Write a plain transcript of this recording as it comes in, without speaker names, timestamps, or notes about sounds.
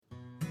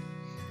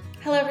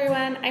Hello,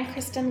 everyone. I'm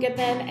Kristen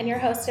Goodman and your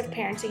host of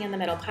Parenting in the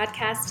Middle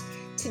podcast.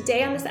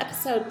 Today on this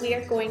episode, we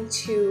are going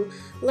to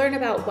learn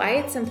about why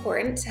it's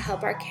important to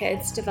help our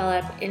kids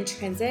develop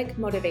intrinsic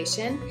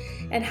motivation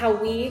and how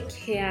we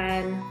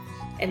can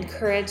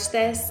encourage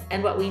this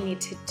and what we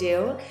need to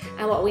do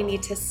and what we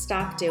need to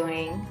stop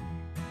doing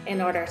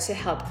in order to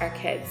help our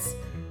kids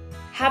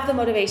have the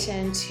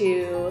motivation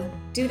to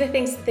do the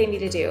things that they need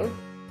to do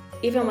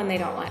even when they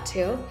don't want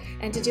to,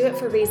 and to do it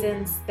for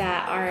reasons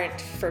that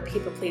aren't for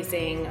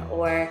people-pleasing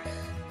or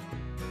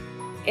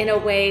in a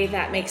way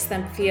that makes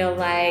them feel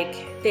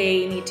like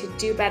they need to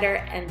do better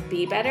and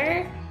be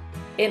better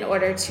in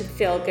order to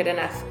feel good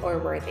enough or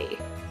worthy.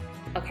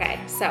 Okay,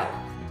 so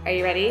are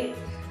you ready?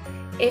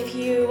 If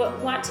you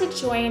want to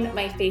join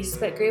my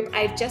Facebook group,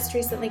 I've just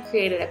recently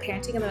created a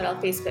Parenting in the Middle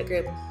Facebook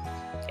group.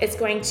 It's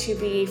going to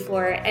be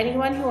for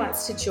anyone who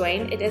wants to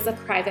join. It is a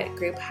private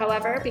group,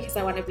 however, because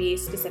I want to be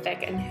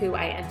specific in who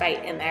I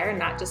invite in there and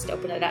not just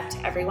open it up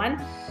to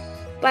everyone.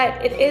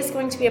 But it is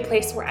going to be a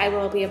place where I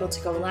will be able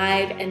to go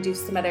live and do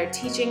some other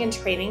teaching and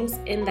trainings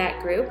in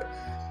that group,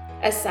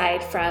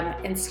 aside from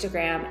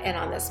Instagram and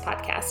on this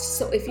podcast.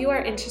 So if you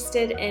are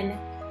interested in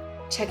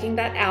checking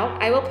that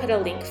out, I will put a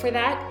link for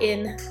that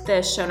in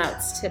the show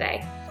notes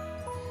today.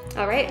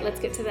 All right, let's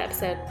get to the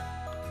episode.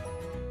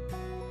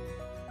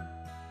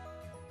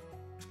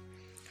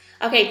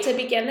 Okay, to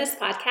begin this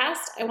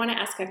podcast, I want to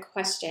ask a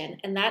question,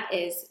 and that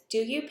is, do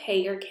you pay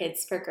your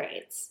kids for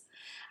grades?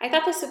 I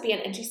thought this would be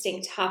an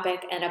interesting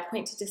topic and a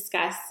point to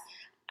discuss.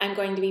 I'm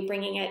going to be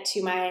bringing it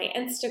to my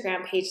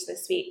Instagram page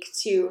this week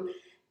to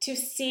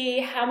see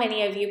how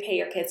many of you pay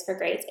your kids for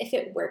grades, if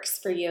it works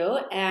for you,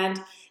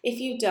 and if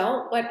you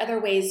don't, what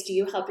other ways do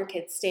you help your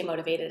kids stay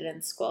motivated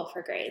in school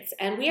for grades?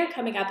 And we are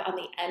coming up on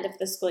the end of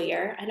the school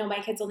year. I know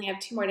my kids only have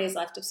 2 more days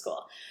left of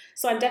school,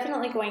 so I'm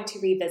definitely going to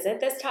revisit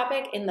this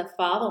topic in the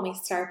fall when we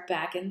start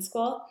back in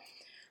school.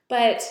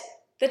 But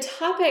the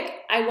topic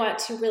I want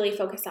to really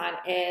focus on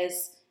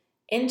is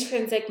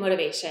intrinsic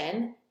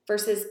motivation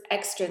versus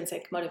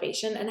extrinsic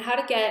motivation, and how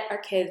to get our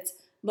kids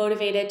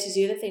motivated to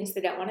do the things they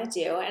don't want to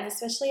do. And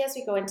especially as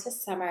we go into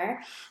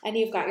summer and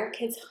you've got your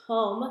kids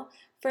home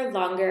for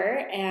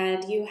longer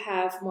and you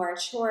have more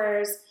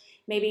chores,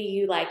 maybe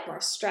you like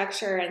more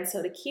structure. And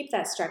so to keep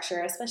that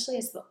structure, especially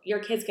as your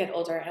kids get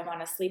older and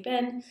want to sleep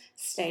in,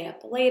 stay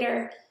up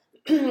later.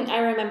 I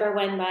remember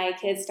when my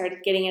kids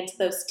started getting into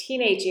those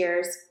teenage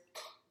years,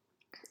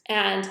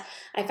 and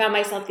I found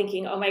myself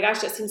thinking, oh my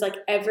gosh, it seems like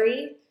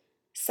every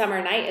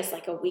summer night is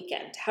like a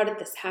weekend. How did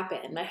this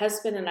happen? My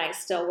husband and I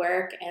still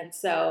work, and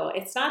so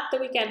it's not the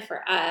weekend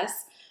for us,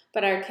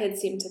 but our kids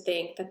seem to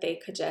think that they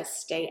could just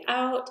stay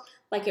out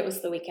like it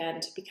was the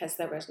weekend because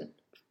there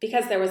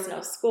was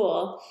no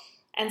school.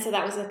 And so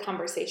that was a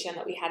conversation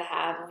that we had to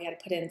have, and we had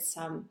to put in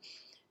some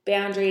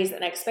boundaries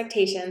and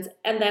expectations,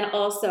 and then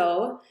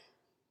also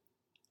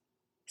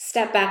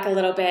step back a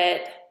little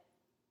bit,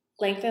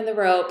 lengthen the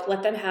rope,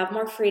 let them have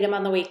more freedom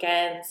on the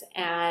weekends,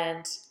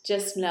 and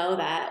just know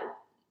that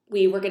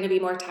we were going to be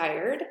more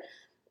tired.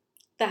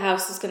 The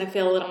house was going to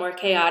feel a little more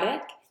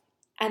chaotic,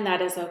 and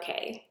that is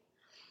okay.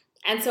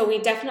 And so we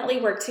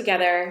definitely worked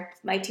together,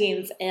 my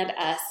teens and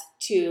us,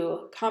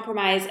 to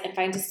compromise and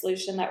find a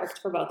solution that worked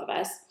for both of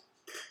us.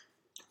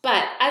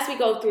 But as we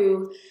go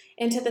through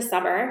into the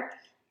summer,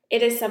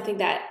 it is something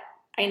that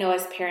I know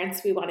as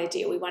parents we want to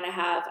do. We want to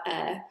have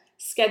a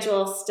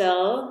schedule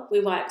still.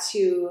 We want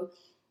to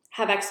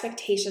have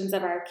expectations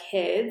of our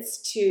kids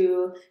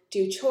to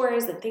do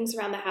chores and things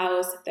around the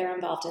house. If they're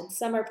involved in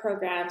summer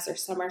programs or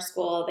summer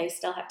school, they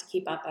still have to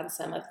keep up on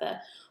some of the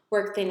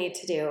work they need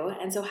to do.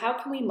 And so how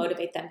can we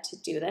motivate them to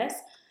do this?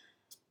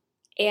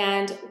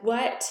 And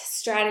what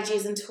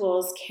strategies and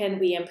tools can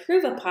we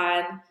improve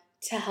upon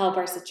to help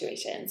our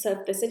situation? So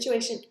if the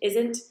situation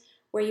isn't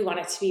where you want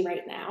it to be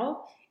right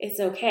now, it's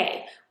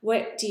okay.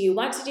 What do you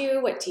want to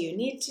do? What do you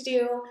need to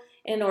do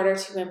in order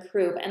to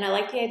improve? And I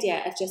like the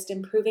idea of just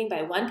improving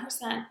by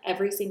 1%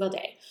 every single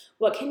day.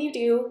 What can you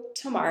do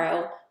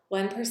tomorrow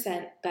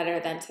 1% better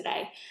than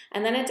today?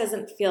 And then it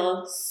doesn't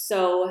feel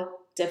so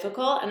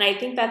difficult. And I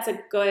think that's a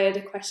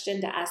good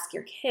question to ask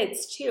your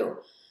kids too,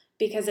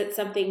 because it's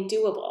something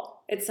doable.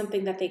 It's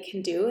something that they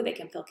can do, they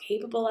can feel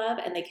capable of,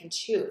 and they can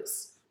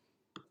choose.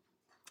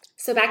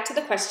 So back to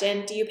the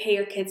question, do you pay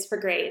your kids for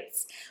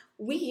grades?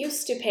 We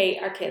used to pay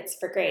our kids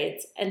for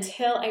grades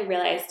until I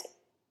realized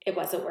it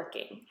wasn't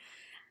working.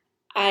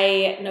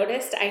 I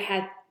noticed I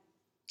had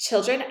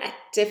children at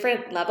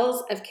different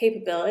levels of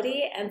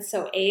capability, and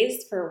so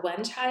A's for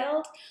one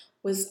child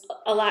was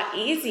a lot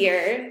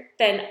easier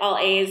than all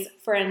A's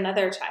for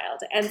another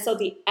child. And so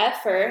the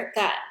effort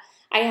that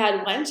I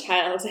had one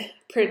child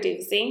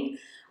producing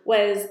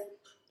was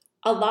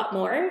a lot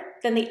more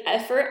than the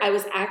effort I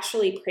was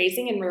actually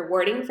praising and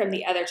rewarding from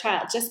the other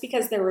child, just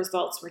because their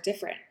results were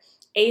different.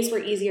 A's were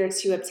easier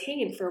to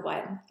obtain for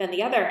one than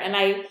the other. And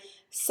I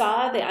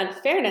saw the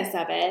unfairness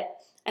of it,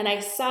 and I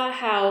saw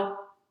how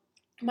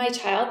my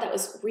child that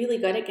was really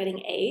good at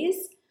getting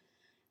A's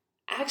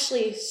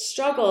actually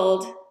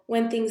struggled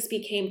when things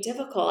became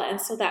difficult.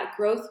 And so that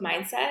growth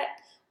mindset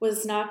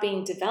was not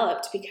being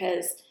developed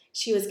because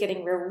she was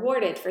getting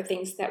rewarded for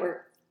things that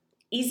were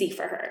easy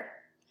for her.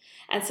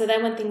 And so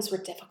then when things were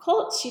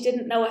difficult, she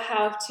didn't know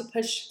how to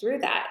push through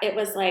that. It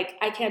was like,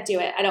 I can't do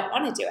it. I don't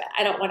want to do it.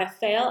 I don't want to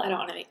fail. I don't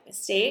want to make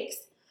mistakes.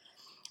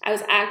 I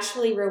was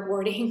actually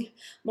rewarding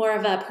more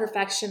of a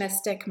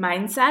perfectionistic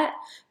mindset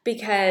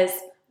because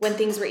when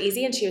things were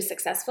easy and she was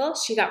successful,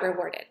 she got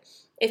rewarded.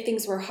 If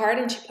things were hard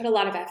and she put a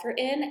lot of effort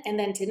in and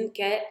then didn't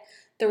get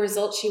the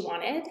result she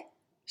wanted,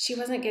 she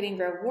wasn't getting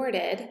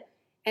rewarded,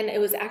 and it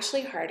was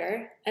actually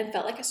harder and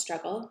felt like a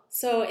struggle.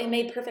 So it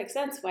made perfect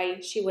sense why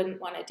she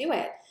wouldn't want to do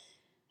it.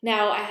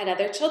 Now, I had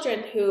other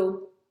children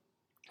who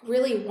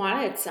really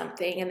wanted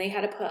something and they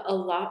had to put a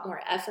lot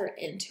more effort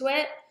into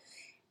it.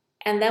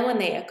 And then when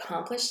they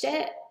accomplished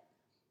it,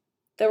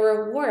 the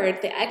reward,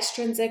 the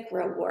extrinsic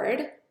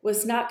reward,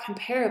 was not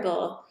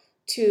comparable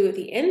to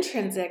the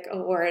intrinsic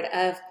reward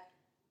of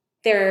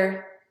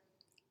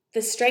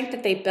the strength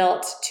that they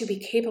built to be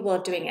capable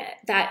of doing it.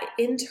 That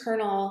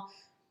internal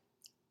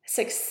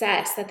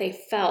success that they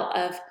felt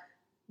of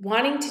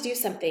wanting to do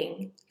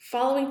something,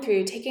 following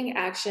through, taking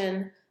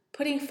action,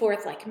 putting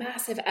forth like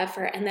massive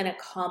effort, and then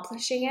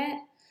accomplishing it,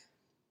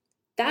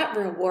 that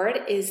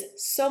reward is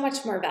so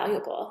much more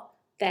valuable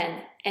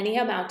than any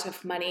amount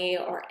of money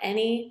or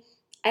any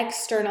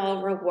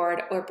external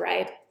reward or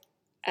bribe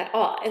at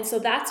all. And so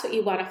that's what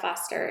you want to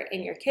foster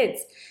in your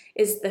kids,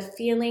 is the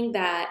feeling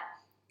that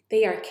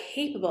they are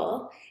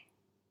capable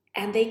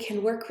and they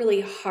can work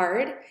really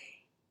hard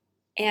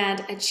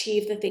and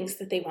achieve the things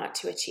that they want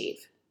to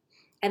achieve.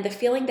 And the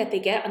feeling that they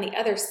get on the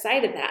other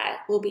side of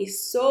that will be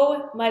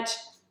so much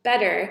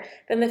better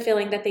than the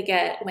feeling that they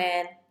get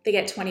when they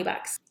get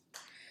 $20.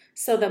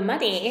 So the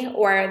money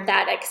or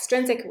that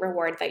extrinsic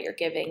reward that you're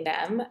giving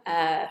them,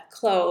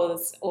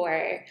 clothes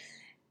or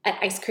an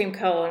ice cream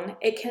cone,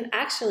 it can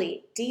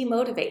actually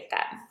demotivate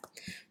them.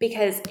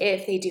 Because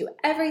if they do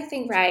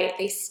everything right,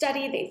 they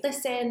study, they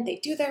listen, they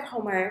do their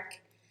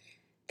homework,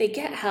 they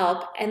get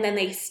help, and then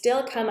they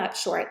still come up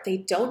short, they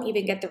don't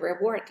even get the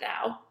reward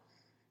now.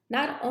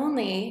 Not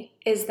only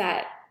is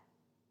that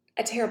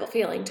a terrible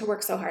feeling to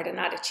work so hard and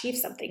not achieve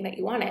something that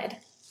you wanted,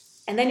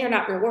 and then you're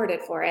not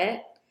rewarded for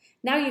it,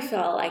 now you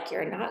feel like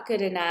you're not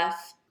good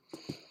enough,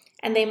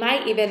 and they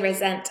might even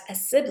resent a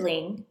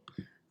sibling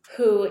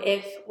who,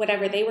 if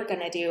whatever they were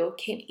going to do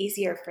came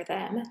easier for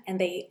them and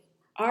they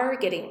are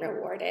getting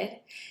rewarded,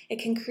 it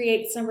can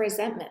create some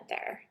resentment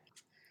there.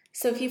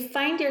 So if you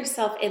find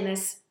yourself in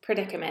this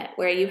predicament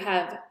where you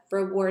have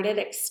rewarded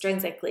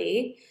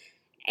extrinsically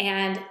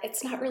and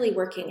it's not really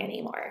working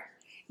anymore,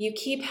 you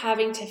keep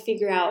having to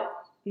figure out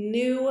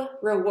new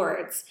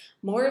rewards,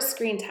 more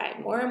screen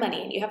time, more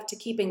money, and you have to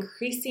keep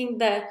increasing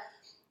the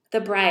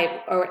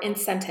bribe or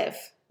incentive,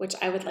 which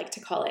I would like to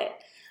call it.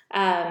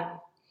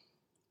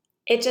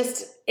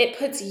 It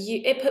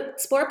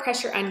puts more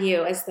pressure on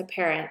you as the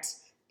parent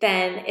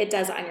than it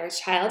does on your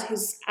child,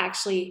 who's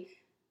actually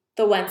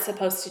the one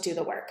supposed to do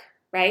the work,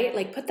 right?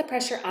 Like, put the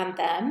pressure on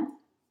them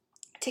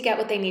to get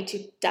what they need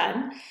to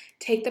done.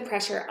 Take the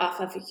pressure off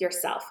of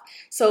yourself.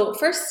 So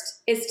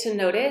first is to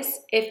notice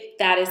if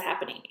that is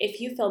happening.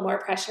 If you feel more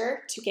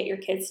pressure to get your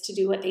kids to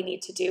do what they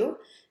need to do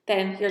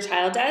than your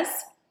child does,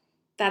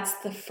 that's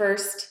the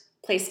first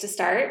place to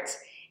start,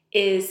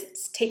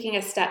 is taking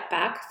a step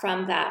back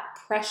from that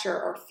pressure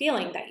or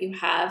feeling that you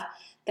have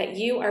that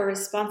you are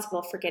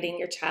responsible for getting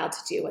your child to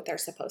do what they're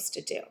supposed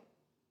to do.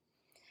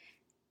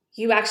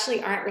 You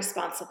actually aren't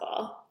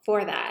responsible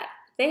for that.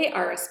 They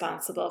are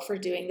responsible for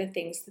doing the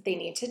things that they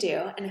need to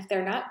do. And if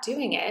they're not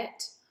doing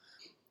it,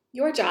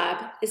 your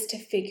job is to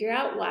figure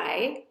out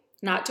why,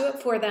 not do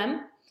it for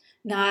them,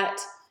 not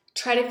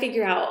try to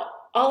figure out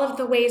all of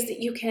the ways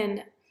that you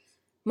can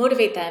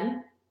motivate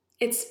them.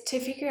 It's to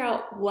figure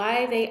out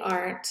why they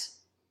aren't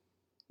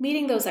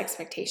meeting those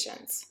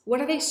expectations.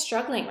 What are they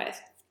struggling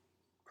with?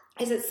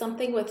 Is it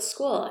something with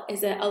school?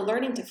 Is it a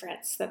learning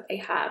difference that they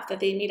have that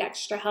they need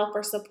extra help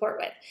or support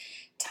with?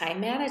 Time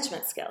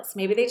management skills.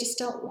 Maybe they just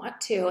don't want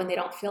to and they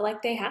don't feel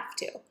like they have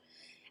to.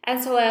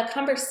 And so a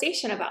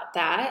conversation about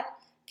that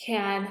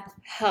can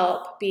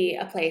help be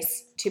a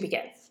place to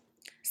begin.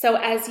 So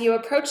as you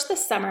approach the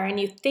summer and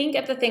you think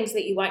of the things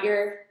that you want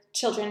your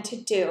children to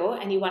do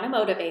and you want to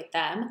motivate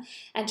them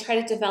and try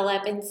to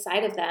develop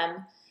inside of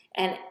them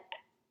an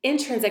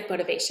intrinsic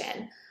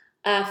motivation,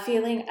 a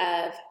feeling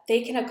of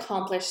they can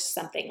accomplish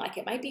something. Like,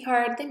 it might be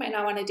hard, they might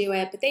not want to do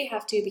it, but they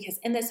have to, because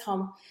in this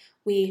home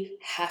we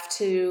have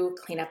to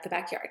clean up the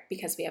backyard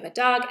because we have a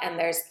dog and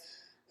there's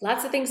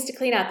lots of things to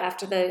clean up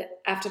after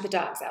the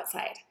dog's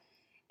outside.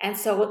 And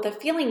so what the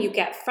feeling you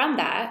get from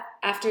that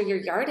after your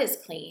yard is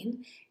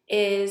clean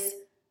is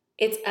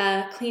it's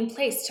a clean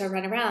place to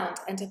run around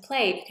and to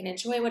play. You can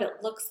enjoy what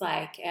it looks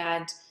like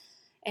and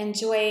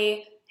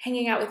enjoy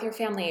hanging out with your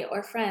family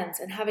or friends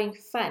and having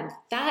fun.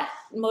 That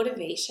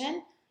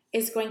motivation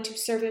is going to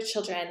serve your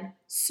children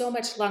so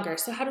much longer.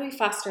 So how do we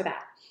foster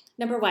that?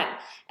 Number one,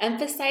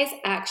 emphasize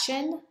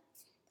action,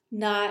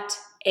 not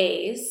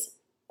A's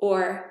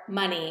or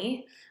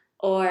money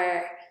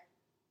or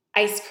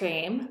ice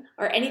cream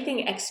or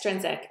anything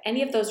extrinsic,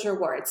 any of those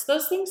rewards,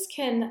 those things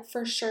can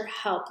for sure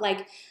help.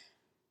 Like,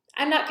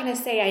 I'm not going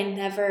to say I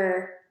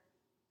never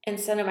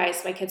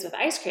incentivize my kids with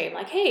ice cream.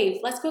 Like, hey,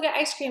 let's go get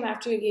ice cream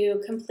after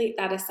you complete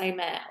that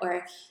assignment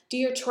or do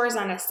your chores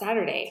on a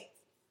Saturday.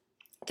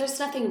 There's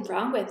nothing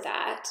wrong with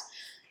that,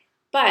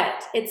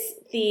 but it's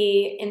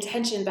the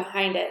intention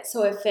behind it.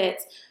 So if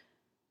it's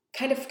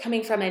kind of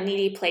coming from a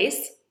needy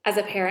place as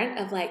a parent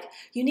of like,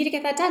 you need to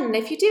get that done, and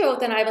if you do,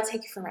 then I will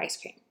take you for ice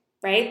cream,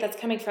 right? That's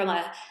coming from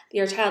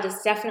your child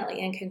is definitely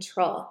in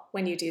control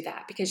when you do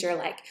that, because you're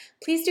like,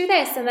 please do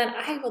this, and then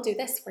I will do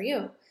this for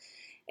you.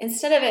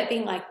 Instead of it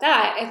being like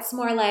that, it's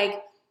more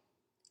like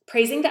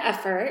praising the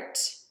effort,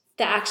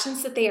 the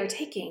actions that they are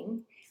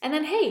taking, and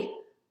then, hey,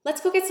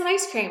 let's go get some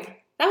ice cream.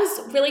 That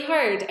was really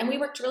hard, and we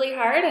worked really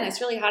hard, and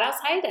it's really hot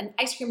outside, and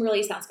ice cream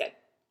really sounds good.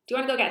 Do you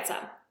want to go get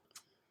some?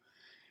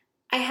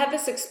 I had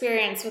this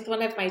experience with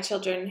one of my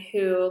children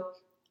who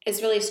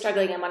is really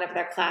struggling in one of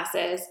their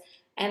classes,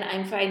 and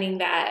I'm finding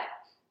that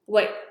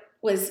what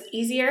was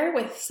easier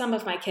with some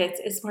of my kids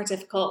is more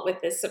difficult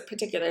with this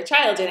particular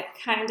child, and it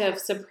kind of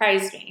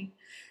surprised me.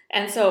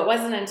 And so it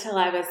wasn't until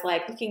I was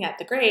like looking at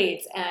the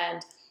grades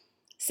and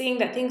seeing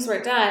that things were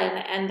done,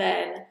 and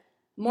then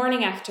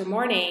morning after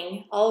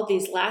morning, all of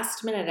these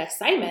last minute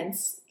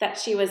assignments that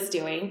she was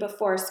doing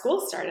before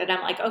school started,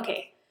 I'm like,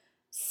 okay,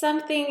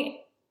 something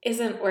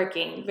isn't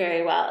working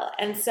very well.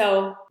 And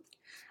so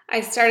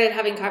I started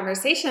having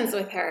conversations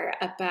with her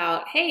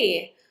about,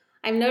 hey,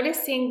 I'm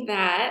noticing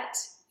that,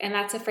 and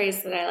that's a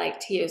phrase that I like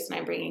to use when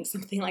I'm bringing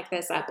something like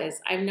this up, is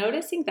I'm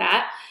noticing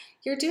that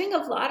you're doing a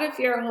lot of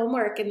your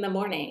homework in the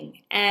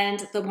morning,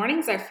 and the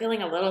mornings are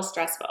feeling a little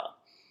stressful.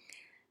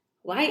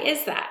 Why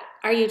is that?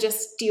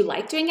 Do you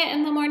like doing it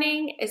in the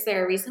morning? Is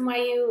there a reason why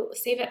you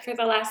save it for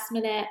the last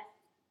minute?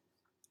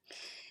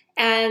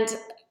 And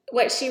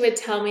what she would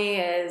tell me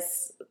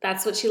is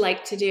that's what she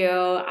liked to do.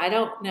 I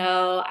don't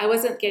know. I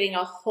wasn't getting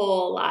a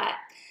whole lot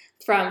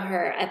from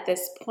her at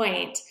this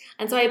point.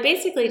 And so I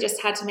basically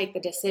just had to make the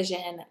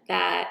decision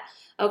that,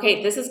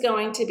 okay, this is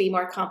going to be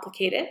more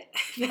complicated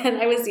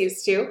than I was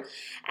used to.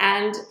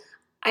 And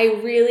I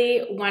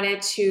really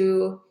wanted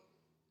to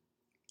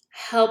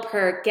help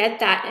her get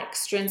that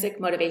extrinsic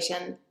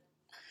motivation.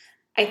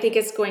 I think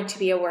it's going to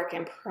be a work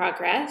in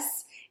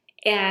progress.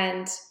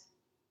 And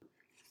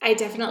I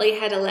definitely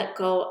had to let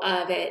go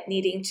of it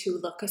needing to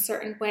look a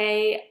certain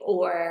way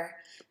or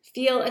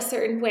feel a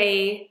certain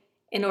way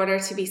in order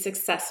to be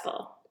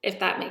successful, if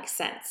that makes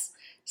sense.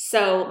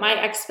 So my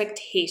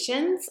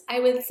expectations, I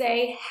would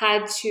say,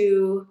 had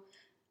to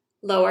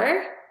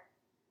lower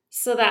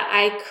so that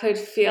I could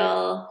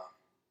feel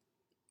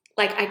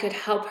like I could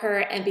help her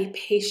and be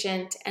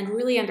patient and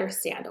really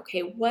understand,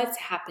 okay, what's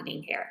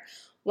happening here?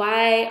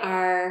 Why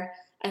are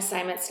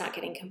assignments not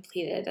getting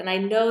completed? And I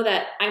know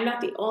that I'm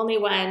not the only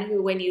one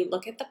who, when you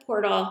look at the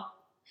portal,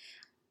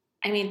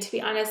 I mean, to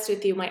be honest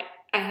with you,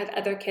 I had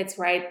other kids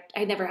where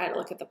I never had to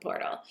look at the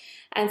portal.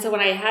 And so when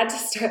I had to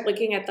start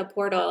looking at the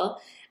portal,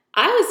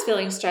 I was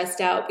feeling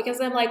stressed out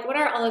because I'm like, what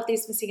are all of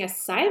these missing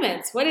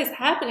assignments? What is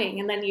happening?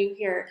 And then you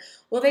hear,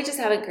 well, they just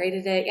haven't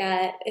graded it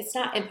yet. It's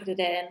not inputted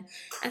in.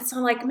 And so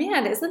I'm like,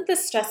 man, isn't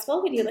this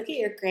stressful when you look at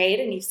your grade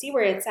and you see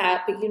where it's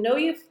at, but you know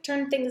you've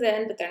turned things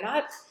in, but they're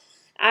not?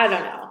 I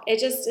don't know. It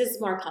just is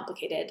more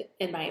complicated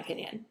in my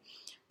opinion.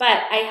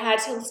 But I had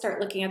to start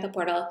looking at the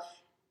portal.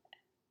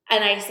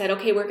 And I said,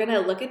 okay, we're going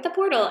to look at the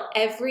portal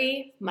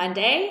every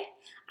Monday,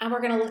 and we're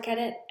going to look at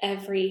it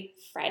every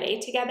Friday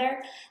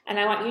together. And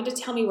I want you to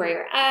tell me where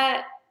you're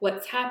at,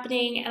 what's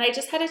happening. And I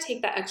just had to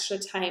take that extra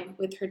time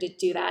with her to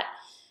do that.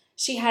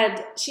 She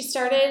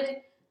started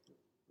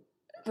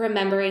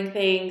remembering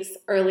things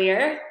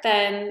earlier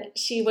than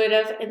she would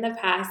have in the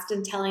past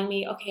and telling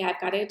me, okay,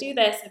 I've got to do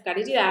this, I've got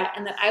to do that.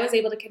 And then I was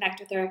able to connect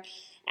with her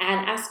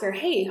and ask her,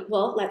 hey,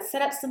 well, let's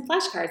set up some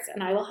flashcards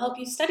and I will help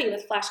you study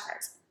with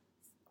flashcards.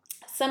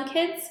 Some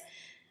kids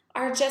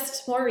are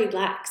just more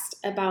relaxed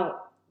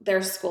about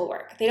their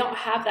schoolwork. They don't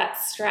have that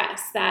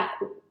stress that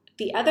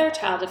the other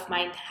child of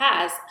mine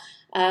has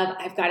of,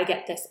 I've got to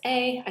get this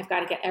A, I've got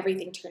to get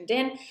everything turned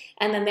in,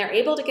 and then they're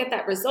able to get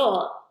that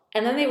result,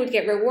 and then they would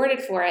get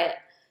rewarded for it,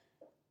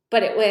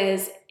 but it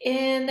was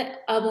in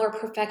a more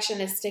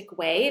perfectionistic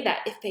way that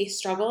if they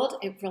struggled,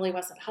 it really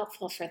wasn't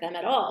helpful for them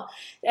at all.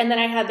 And then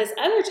I had this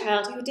other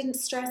child who didn't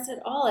stress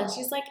at all. And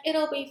she's like,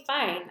 it'll be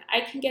fine.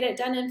 I can get it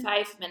done in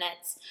 5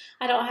 minutes.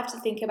 I don't have to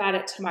think about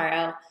it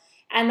tomorrow.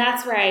 And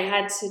that's where I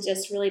had to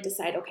just really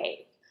decide,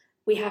 okay,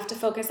 we have to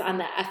focus on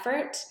the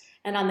effort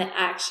and on the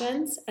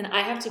actions. And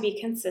I have to be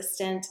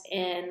consistent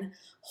in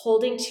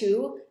holding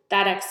to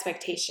that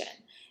expectation,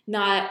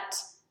 not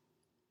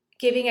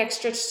giving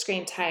extra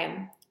screen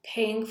time,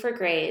 paying for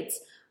grades,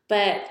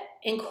 but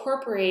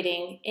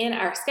incorporating in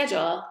our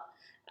schedule,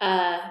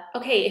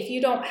 okay, if you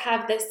don't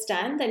have this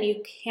done, then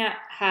you can't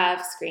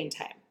have screen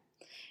time.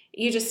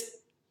 You just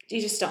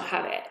don't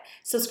have it.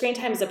 So screen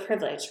time is a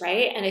privilege,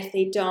 right? And if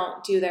they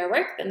don't do their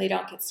work, then they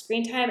don't get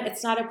screen time.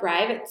 It's not a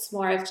bribe. It's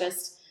more of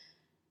just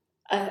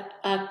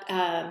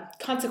a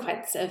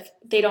consequence of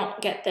they don't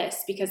get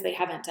this because they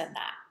haven't done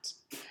that.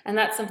 And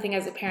that's something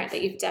as a parent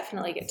that you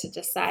definitely get to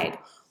decide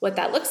what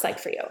that looks like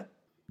for you.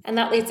 And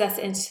that leads us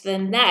into the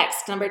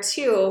next, number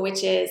 2,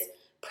 which is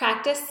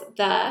practice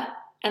the,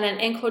 and then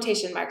in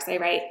quotation marks I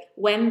write,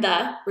 when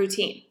the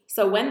routine.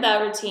 So when the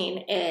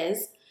routine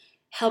is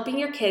helping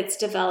your kids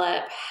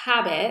develop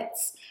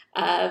habits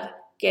of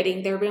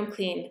getting their room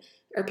clean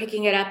or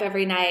picking it up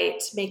every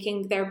night,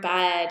 making their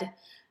bed.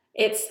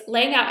 It's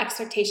laying out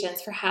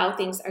expectations for how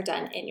things are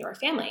done in your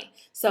family.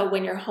 So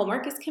when your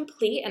homework is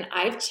complete and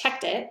I've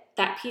checked it,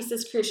 that piece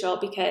is crucial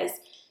because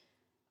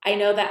I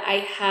know that I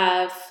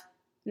have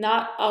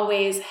not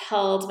always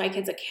held my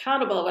kids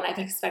accountable when I've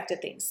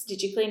expected things.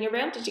 Did you clean your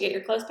room? Did you get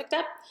your clothes picked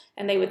up?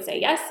 And they would say,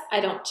 yes, I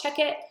don't check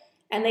it.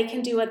 And they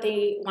can do what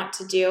they want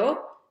to do.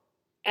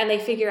 And they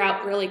figure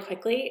out really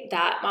quickly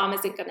that mom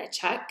isn't going to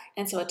check.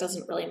 And so it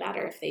doesn't really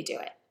matter if they do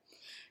it.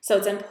 So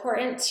it's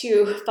important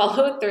to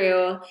follow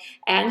through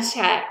and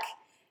check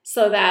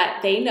so that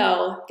they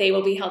know they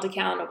will be held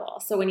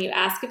accountable. So when you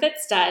ask if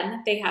it's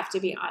done, they have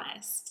to be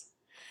honest.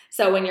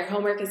 So when your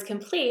homework is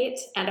complete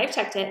and I've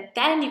checked it,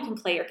 then you can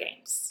play your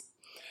games.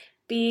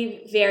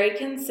 Be very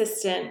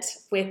consistent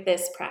with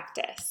this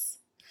practice.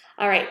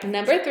 All right,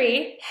 number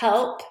 3,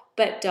 help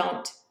but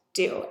don't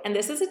do. And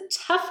this is a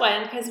tough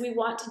one because we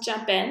want to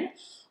jump in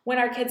when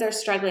our kids are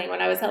struggling.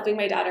 When I was helping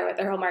my daughter with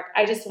her homework,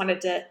 I just wanted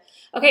to,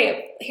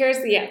 okay,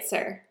 here's the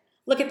answer.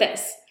 Look at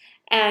this.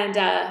 And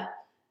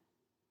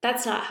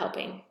that's not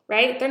helping,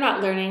 right? They're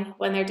not learning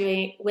when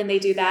they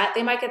do that.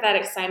 They might get that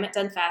assignment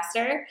done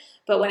faster,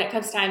 but when it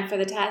comes time for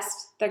the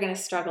test, they're going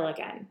to struggle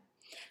again.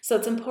 So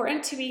it's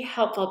important to be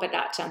helpful but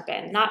not jump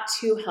in, not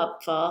too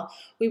helpful.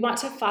 We want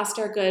to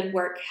foster good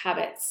work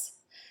habits.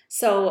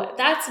 So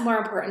that's more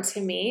important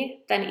to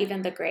me than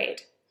even the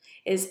grade,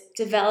 is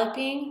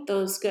developing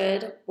those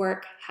good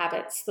work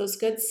habits, those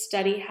good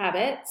study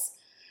habits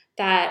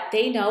that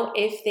they know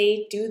if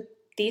they do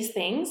these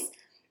things,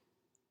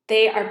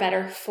 they are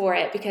better for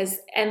it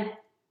and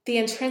the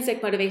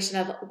intrinsic motivation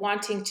of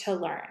wanting to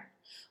learn,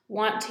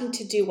 wanting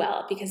to do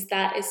well, because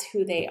that is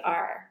who they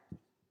are.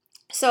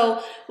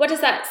 So what does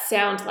that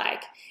sound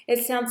like?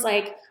 It sounds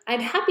like,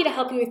 I'm happy to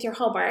help you with your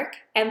homework,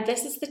 and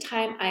this is the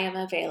time I am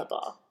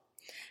available.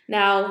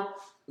 Now,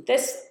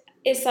 this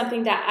is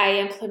something that I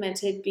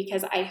implemented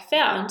because I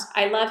found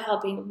I love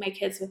helping my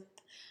kids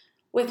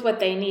with what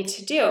they need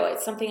to do.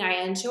 It's something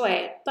I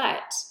enjoy,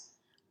 but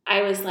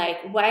I was like,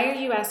 why are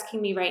you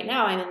asking me right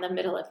now? I'm in the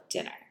middle of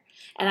dinner.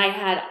 And I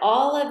had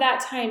all of that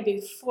time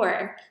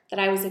before that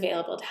I was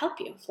available to help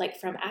you. Like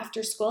from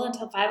after school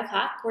until 5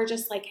 o'clock, we're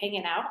just like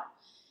hanging out.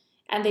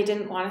 And they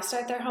didn't want to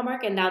start their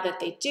homework. And now that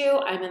they do,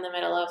 I'm in the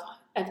middle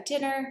of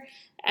dinner.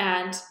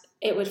 And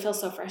it would feel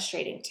so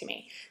frustrating to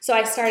me. So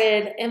I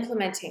started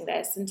implementing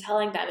this and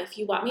telling them, if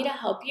you want me to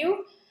help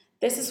you,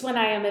 this is when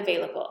I am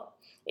available.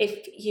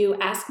 If you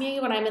ask me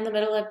when I'm in the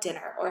middle of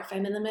dinner or if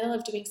I'm in the middle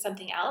of doing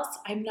something else,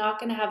 I'm not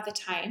going to have the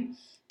time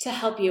to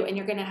help you, and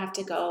you're going to have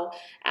to go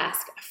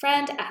ask a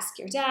friend, ask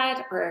your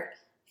dad, or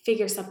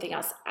figure something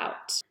else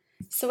out.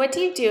 So what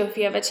do you do if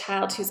you have a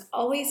child who's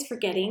always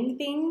forgetting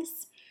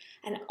things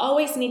and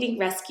always needing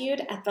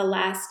rescued at the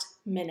last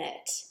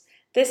minute?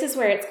 This is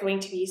where it's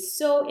going to be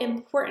so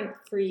important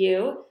for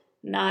you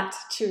not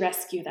to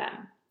rescue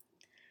them.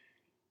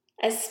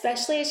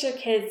 Especially as your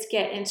kids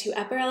get into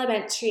upper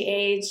elementary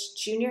age,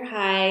 junior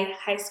high,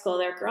 high school,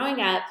 they're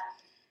growing up,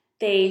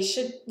 they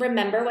should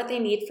remember what they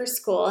need for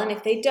school. And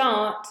if they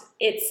don't,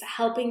 it's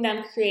helping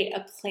them create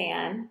a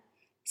plan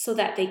so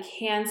that they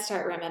can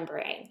start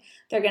remembering.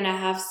 They're going to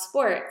have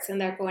sports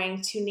and they're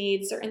going to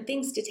need certain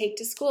things to take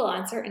to school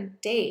on certain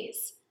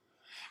days.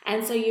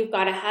 And so you've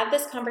got to have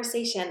this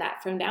conversation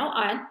that from now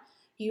on,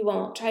 you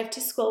won't drive to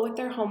school with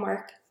their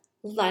homework,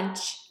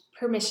 lunch,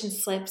 permission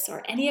slips,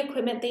 or any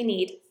equipment they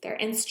need, their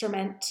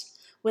instrument,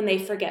 when they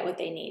forget what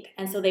they need.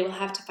 And so they will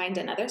have to find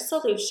another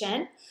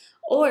solution,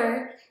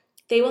 or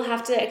they will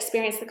have to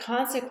experience the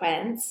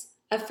consequence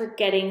of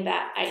forgetting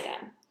that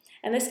item.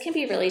 And this can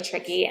be really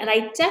tricky. And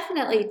I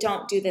definitely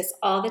don't do this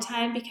all the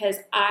time because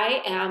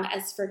I am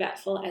as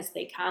forgetful as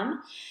they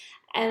come.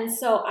 And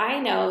so I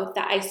know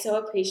that I so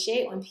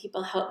appreciate when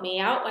people help me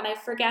out when I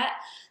forget,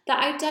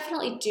 that I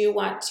definitely do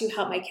want to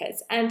help my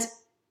kids. And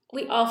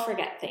we all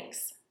forget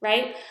things,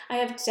 right? I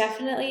have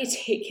definitely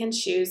taken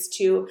shoes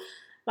to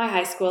my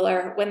high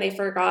schooler when they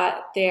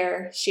forgot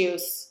their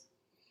shoes.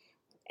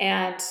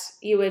 And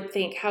you would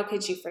think, how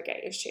could you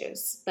forget your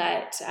shoes?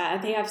 But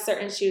they have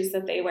certain shoes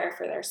that they wear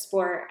for their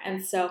sport.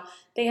 And so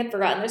they had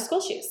forgotten their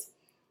school shoes.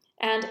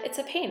 And it's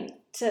a pain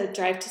to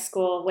drive to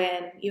school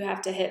when you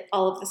have to hit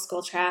all of the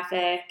school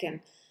traffic and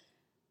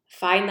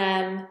find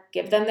them,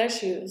 give them their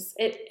shoes.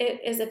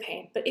 It is a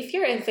pain. But if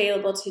you're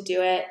available to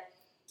do it,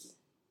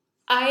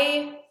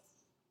 I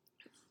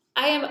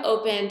am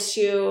open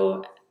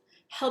to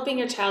helping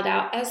your child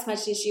out as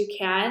much as you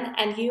can,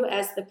 and you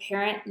as the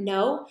parent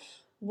know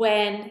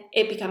when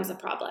it becomes a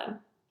problem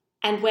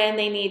and when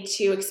they need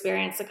to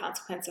experience the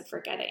consequence of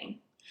forgetting.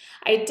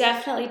 I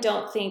definitely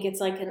don't think it's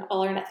like an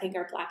all or nothing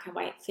or black and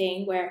white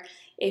thing where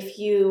if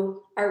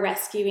you are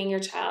rescuing your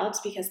child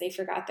because they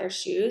forgot their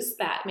shoes,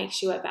 that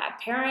makes you a bad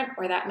parent,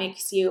 or that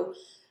makes you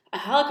a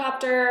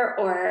helicopter,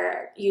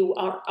 or you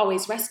are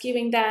always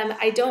rescuing them.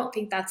 I don't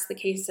think that's the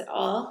case at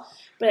all.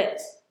 But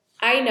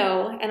I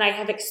know, and I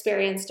have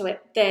experienced with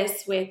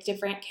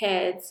different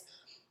kids,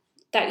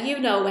 that you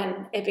know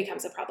when it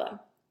becomes a problem.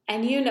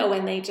 And you know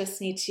when they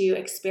just need to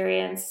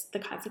experience the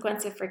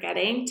consequence of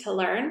forgetting to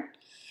learn.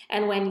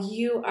 And when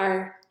you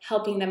are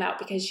helping them out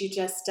because you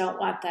just don't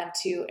want them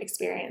to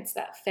experience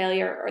that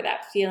failure or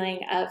that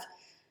feeling of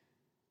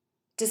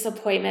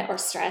disappointment or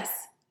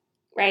stress,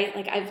 right?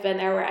 Like I've been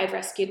there where I've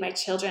rescued my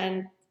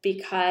children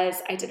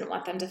because I didn't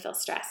want them to feel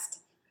stressed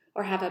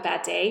or have a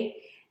bad day.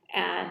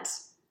 And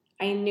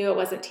I knew it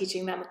wasn't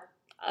teaching them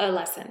a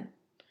lesson.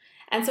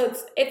 And so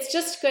it's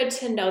just good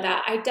to know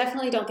that. I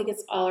definitely don't think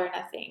it's all or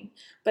nothing,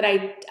 but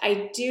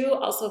I do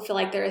also feel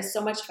like there is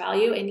so much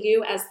value in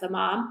you as the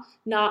mom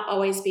not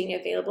always being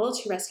available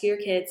to rescue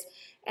your kids,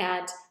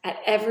 and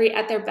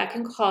at their beck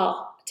and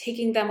call,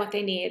 taking them what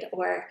they need,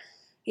 or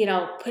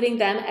putting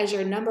them as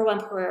your number one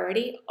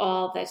priority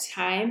all the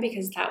time,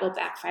 because that will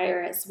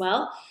backfire as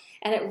well.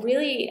 And it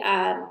really,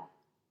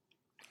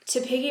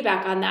 to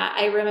piggyback on that,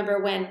 I remember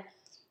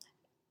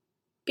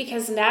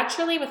because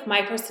naturally with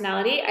my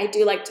personality, I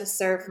do like to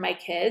serve my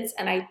kids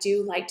and I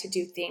do like to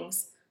do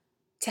things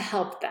to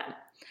help them.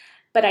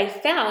 But I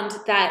found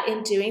that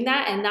in doing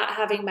that and not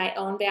having my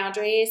own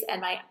boundaries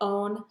and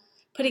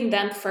putting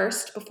them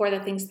first before the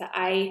things that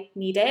I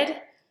needed,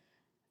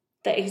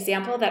 the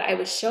example that I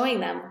was showing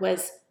them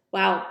was,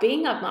 wow,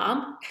 being a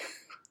mom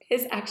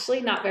is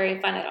actually not very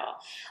fun at all.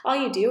 All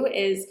you do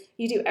is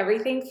you do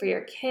everything for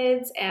your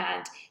kids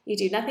and you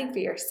do nothing for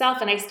yourself.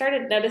 And I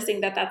started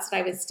noticing that that's what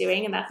I was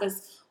doing, and that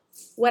was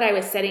what I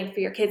was setting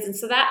for your kids. And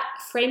so that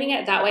framing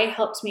it that way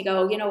helped me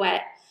go, you know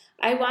what?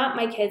 I want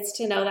my kids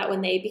to know that when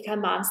they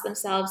become moms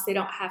themselves, they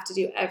don't have to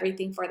do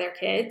everything for their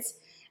kids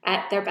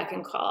at their beck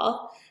and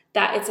call.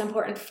 That it's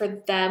important for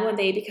them when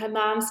they become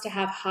moms to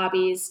have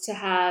hobbies, to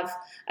have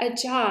a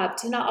job,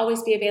 to not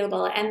always be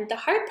available. And the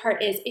hard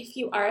part is if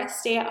you are a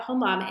stay-at-home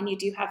mom and you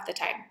do have the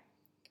time,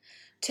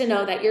 to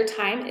know that your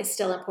time is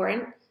still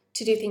important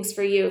to do things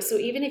for you. So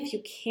even if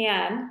you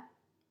can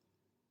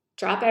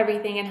drop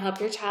everything and help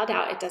your child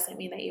out, it doesn't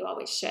mean that you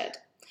always should.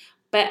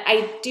 But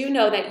I do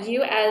know that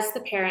you as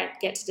the parent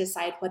get to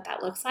decide what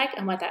that looks like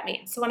and what that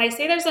means. So when I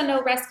say there's a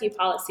no rescue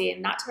policy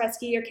and not to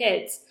rescue your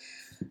kids,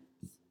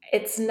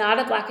 it's not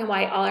a black and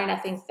white, all or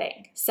nothing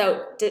thing.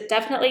 So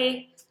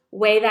definitely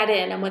weigh that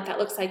in and what that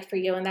looks like for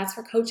you. And that's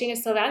where coaching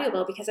is so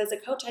valuable, because as a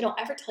coach, I don't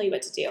ever tell you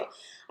what to do.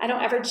 I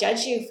don't ever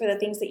judge you for the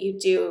things that you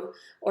do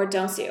or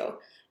don't do.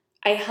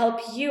 I help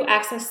you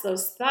access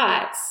those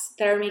thoughts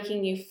that are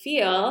making you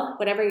feel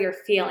whatever you're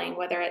feeling,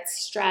 whether it's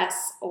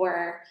stress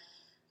or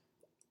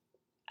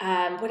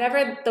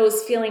whatever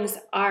those feelings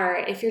are.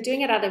 If you're doing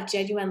it out of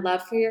genuine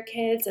love for your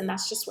kids and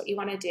that's just what you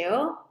want to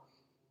do,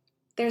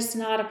 there's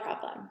not a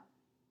problem.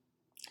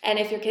 And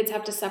if your kids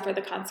have to suffer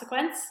the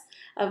consequence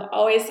of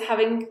always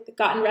having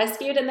gotten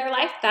rescued in their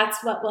life,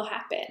 that's what will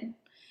happen.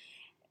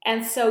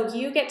 And so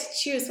you get to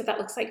choose what that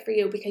looks like for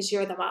you because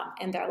you're the mom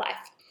in their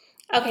life.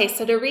 Okay,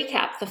 so to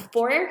recap, the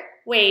 4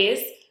 ways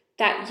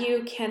that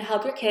you can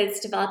help your kids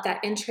develop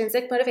that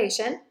intrinsic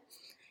motivation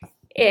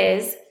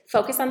is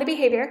focus on the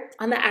behavior,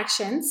 on the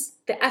actions,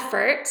 the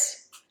effort,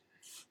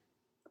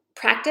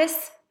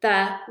 practice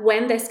the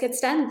when this gets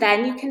done,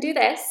 then you can do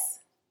this.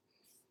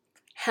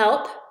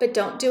 Help, but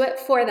don't do it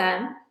for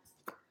them,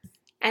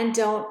 and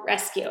don't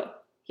rescue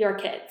your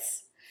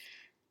kids.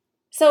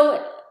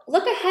 So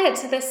look ahead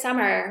to this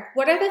summer.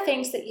 What are the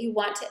things that you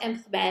want to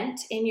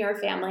implement in your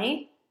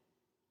family?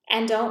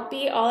 And don't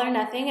be all or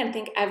nothing and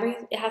think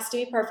it has to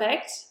be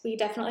perfect. We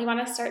definitely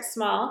want to start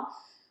small.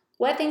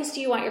 What things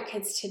do you want your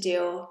kids to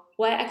do?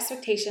 What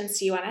expectations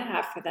do you want to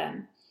have for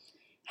them?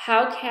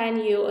 How can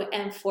you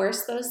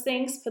enforce those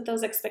things, put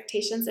those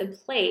expectations in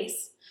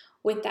place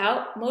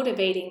without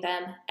motivating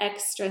them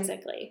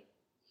extrinsically?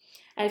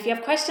 And if you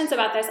have questions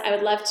about this, I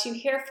would love to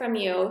hear from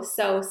you.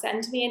 So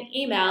send me an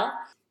email.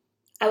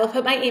 I will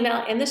put my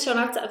email in the show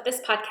notes of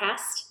this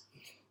podcast.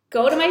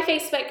 Go to my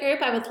Facebook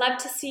group. I would love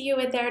to see you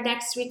in there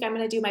next week. I'm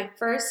going to do my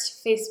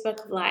first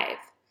Facebook Live.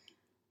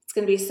 It's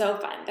going to be so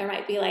fun. There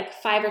might be like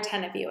 5 or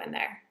 10 of you in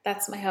there.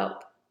 That's my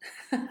hope.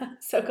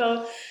 So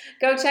go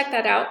check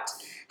that out.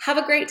 Have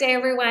a great day,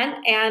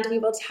 everyone, and we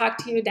will talk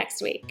to you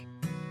next week.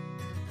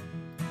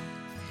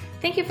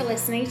 Thank you for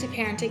listening to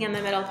Parenting in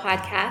the Middle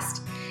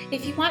podcast.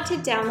 If you want to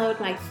download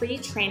my free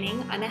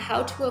training on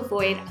how to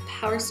avoid a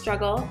power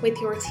struggle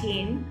with your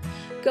teen,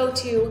 go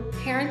to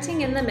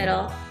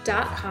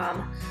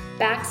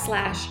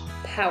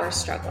parentinginthemiddle.com/power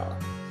struggle.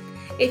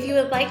 If you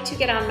would like to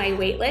get on my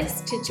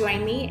waitlist to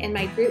join me in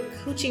my group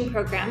coaching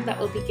program that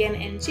will begin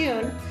in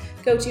June,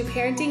 go to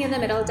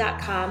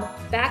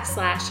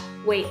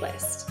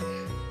parentinginthemiddle.com/waitlist.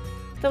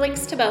 The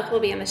links to both will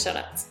be in the show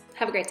notes.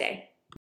 Have a great day.